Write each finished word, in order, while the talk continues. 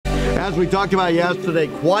As we talked about yesterday,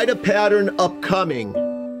 quite a pattern upcoming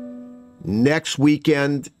next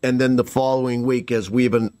weekend and then the following week as we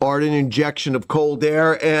have an ardent injection of cold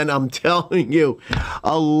air. And I'm telling you,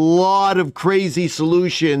 a lot of crazy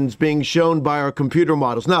solutions being shown by our computer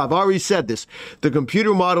models. Now, I've already said this. The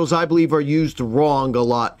computer models, I believe, are used wrong a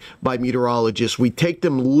lot by meteorologists. We take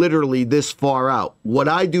them literally this far out. What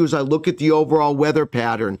I do is I look at the overall weather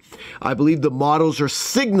pattern. I believe the models are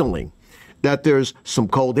signaling that there's some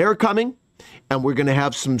cold air coming, and we're going to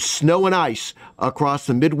have some snow and ice across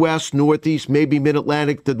the Midwest, Northeast, maybe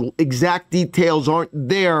Mid-Atlantic. The exact details aren't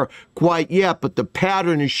there quite yet, but the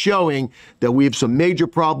pattern is showing that we have some major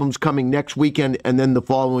problems coming next weekend and then the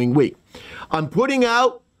following week. I'm putting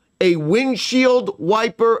out a windshield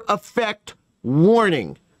wiper effect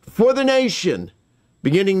warning for the nation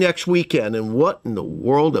beginning next weekend. And what in the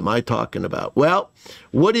world am I talking about? Well,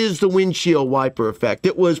 what is the windshield wiper effect?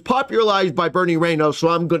 It was popularized by Bernie Rayno, so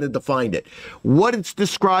I'm going to define it. What it's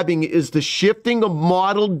describing is the shifting of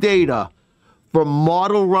model data from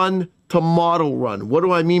model run to model run. What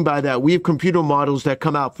do I mean by that? We have computer models that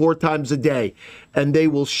come out 4 times a day, and they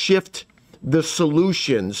will shift the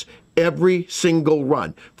solutions every single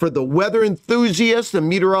run. For the weather enthusiasts and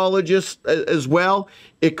meteorologists as well,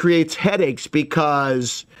 it creates headaches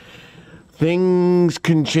because things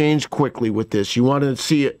can change quickly with this. You want to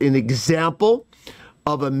see an example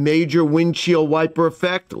of a major windshield wiper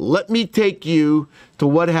effect? Let me take you to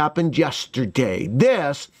what happened yesterday.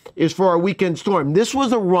 This is for our weekend storm. This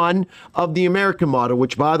was a run of the American model,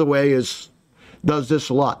 which, by the way, does this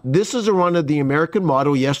a lot. This is a run of the American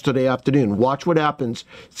model yesterday afternoon. Watch what happens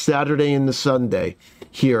Saturday and the Sunday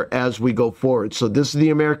here as we go forward. So this is the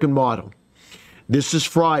American model. This is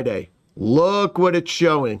Friday. Look what it's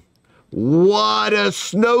showing. What a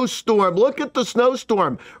snowstorm. Look at the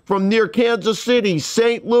snowstorm from near Kansas City,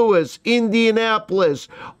 St. Louis, Indianapolis,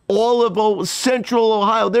 all of central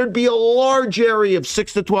Ohio. There'd be a large area of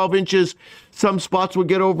 6 to 12 inches. Some spots would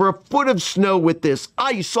get over a foot of snow with this.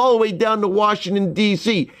 Ice all the way down to Washington,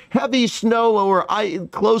 D.C. Heavy snow or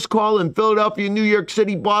close call in Philadelphia, New York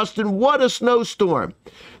City, Boston. What a snowstorm.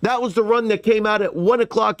 That was the run that came out at 1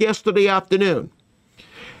 o'clock yesterday afternoon.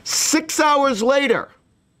 6 hours later,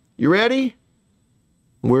 you ready?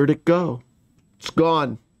 Where'd it go? It's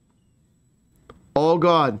gone. All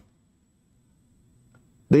gone.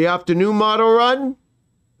 The afternoon model run,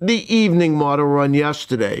 the evening model run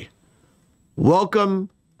yesterday. Welcome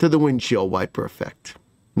to the windshield wiper effect.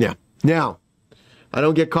 Yeah. Now, I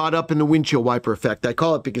don't get caught up in the windshield wiper effect. I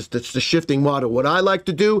call it because it's the shifting model. What I like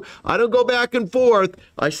to do, I don't go back and forth.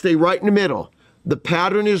 I stay right in the middle. The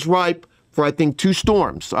pattern is ripe for, I think, 2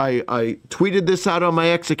 storms. I tweeted this out on my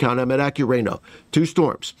X account. I'm at AccuRayno. 2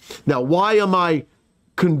 storms. Now, why am I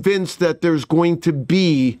convinced that there's going to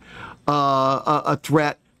be a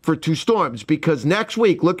threat for 2 storms? Because next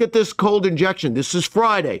week, look at this cold injection. This is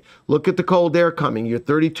Friday. Look at the cold air coming. Your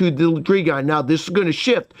 32-degree guy. Now, this is going to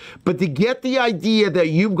shift. But to get the idea that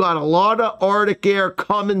you've got a lot of Arctic air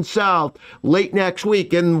coming south late next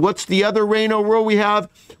week, and what's the other Rayno rule we have?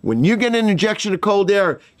 When you get an injection of cold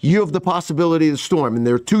air, you have the possibility of the storm. And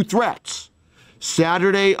there are 2 threats.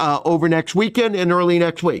 Saturday, over next weekend, and early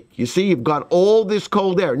next week. You see, you've got all this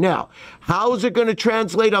cold air. Now, how is it going to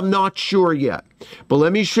translate? I'm not sure yet. But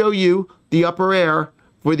let me show you the upper air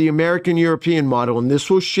for the American-European model, and this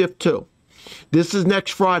will shift too. This is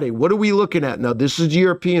next Friday. What are we looking at now? This is the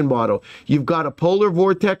European model. You've got a polar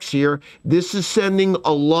vortex here. This is sending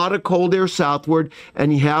a lot of cold air southward,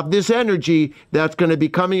 and you have this energy that's going to be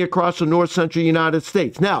coming across the north-central United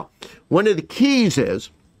States. Now, one of the keys is,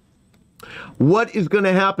 what is going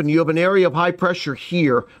to happen? You have an area of high pressure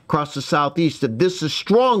here across the southeast. If this is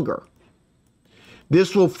stronger,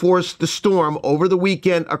 this will force the storm over the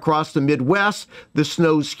weekend across the Midwest. The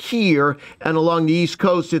snow's here, and along the East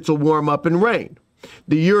Coast, it's a warm up and rain.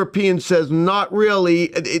 The European says not really.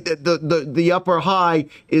 The upper high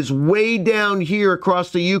is way down here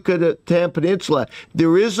across the Yucatan Peninsula.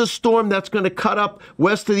 There is a storm that's going to cut up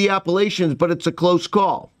west of the Appalachians, but it's a close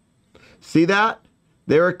call. See that?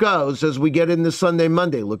 There it goes as we get into Sunday,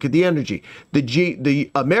 Monday. Look at the energy.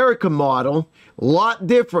 The American model, a lot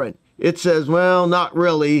different. It says, well, not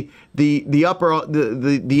really. The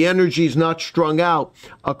energy is not strung out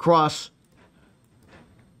across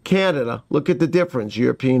Canada. Look at the difference.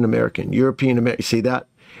 European American. See that?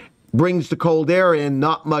 Brings the cold air in,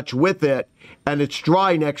 not much with it, and it's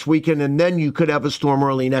dry next weekend, and then you could have a storm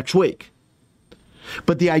early next week.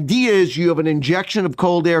 But the idea is you have an injection of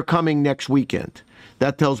cold air coming next weekend.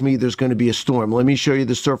 That tells me there's going to be a storm. Let me show you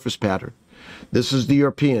the surface pattern. This is the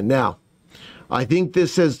European. Now, I think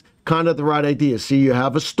this is kind of the right idea. See, you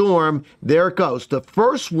have a storm. There it goes. The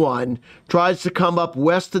first one tries to come up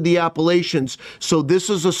west of the Appalachians. So this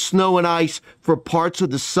is a snow and ice for parts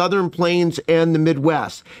of the southern plains and the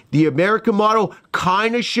Midwest. The American model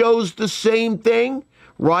kind of shows the same thing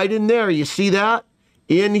right in there. You see that?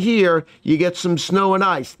 In here, you get some snow and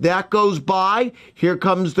ice. That goes by. Here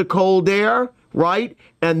comes the cold air, right?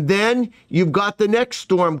 And then you've got the next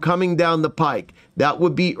storm coming down the pike. That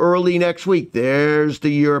would be early next week. There's the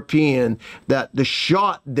European. That the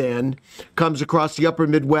shot then comes across the upper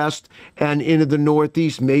Midwest and into the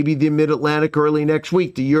Northeast, maybe the Mid-Atlantic early next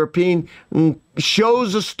week. The European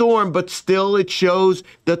shows a storm, but still it shows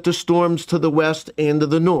that the storm's to the west and to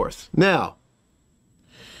the north. Now,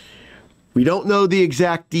 we don't know the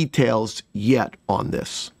exact details yet on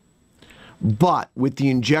this. But with the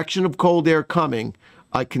injection of cold air coming,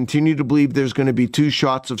 I continue to believe there's going to be 2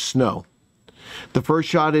 shots of snow. The first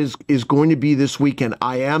shot is going to be this weekend.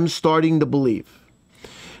 I am starting to believe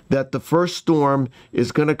that the first storm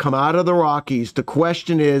is going to come out of the Rockies. The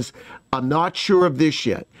question is, I'm not sure of this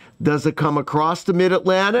yet. Does it come across the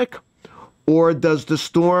Mid-Atlantic, or does the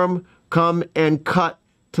storm come and cut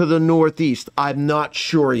to the Northeast? I'm not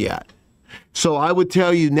sure yet. So I would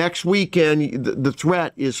tell you next weekend, the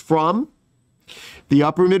threat is from the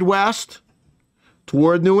upper Midwest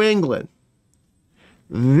toward New England.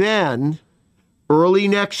 Then early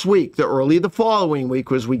next week, the following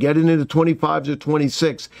week, as we get into the 25s or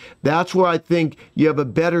 26, that's where I think you have a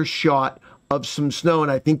better shot of some snow.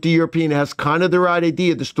 And I think the European has kind of the right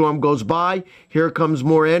idea. The storm goes by, here comes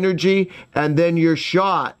more energy, and then your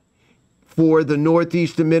shot for the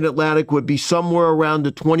Northeast and Mid-Atlantic would be somewhere around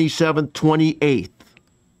the 27th, 28th.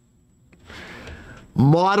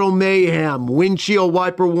 Model mayhem, windshield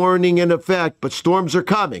wiper warning in effect, but storms are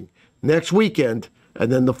coming next weekend and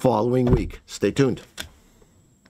then the following week. Stay tuned.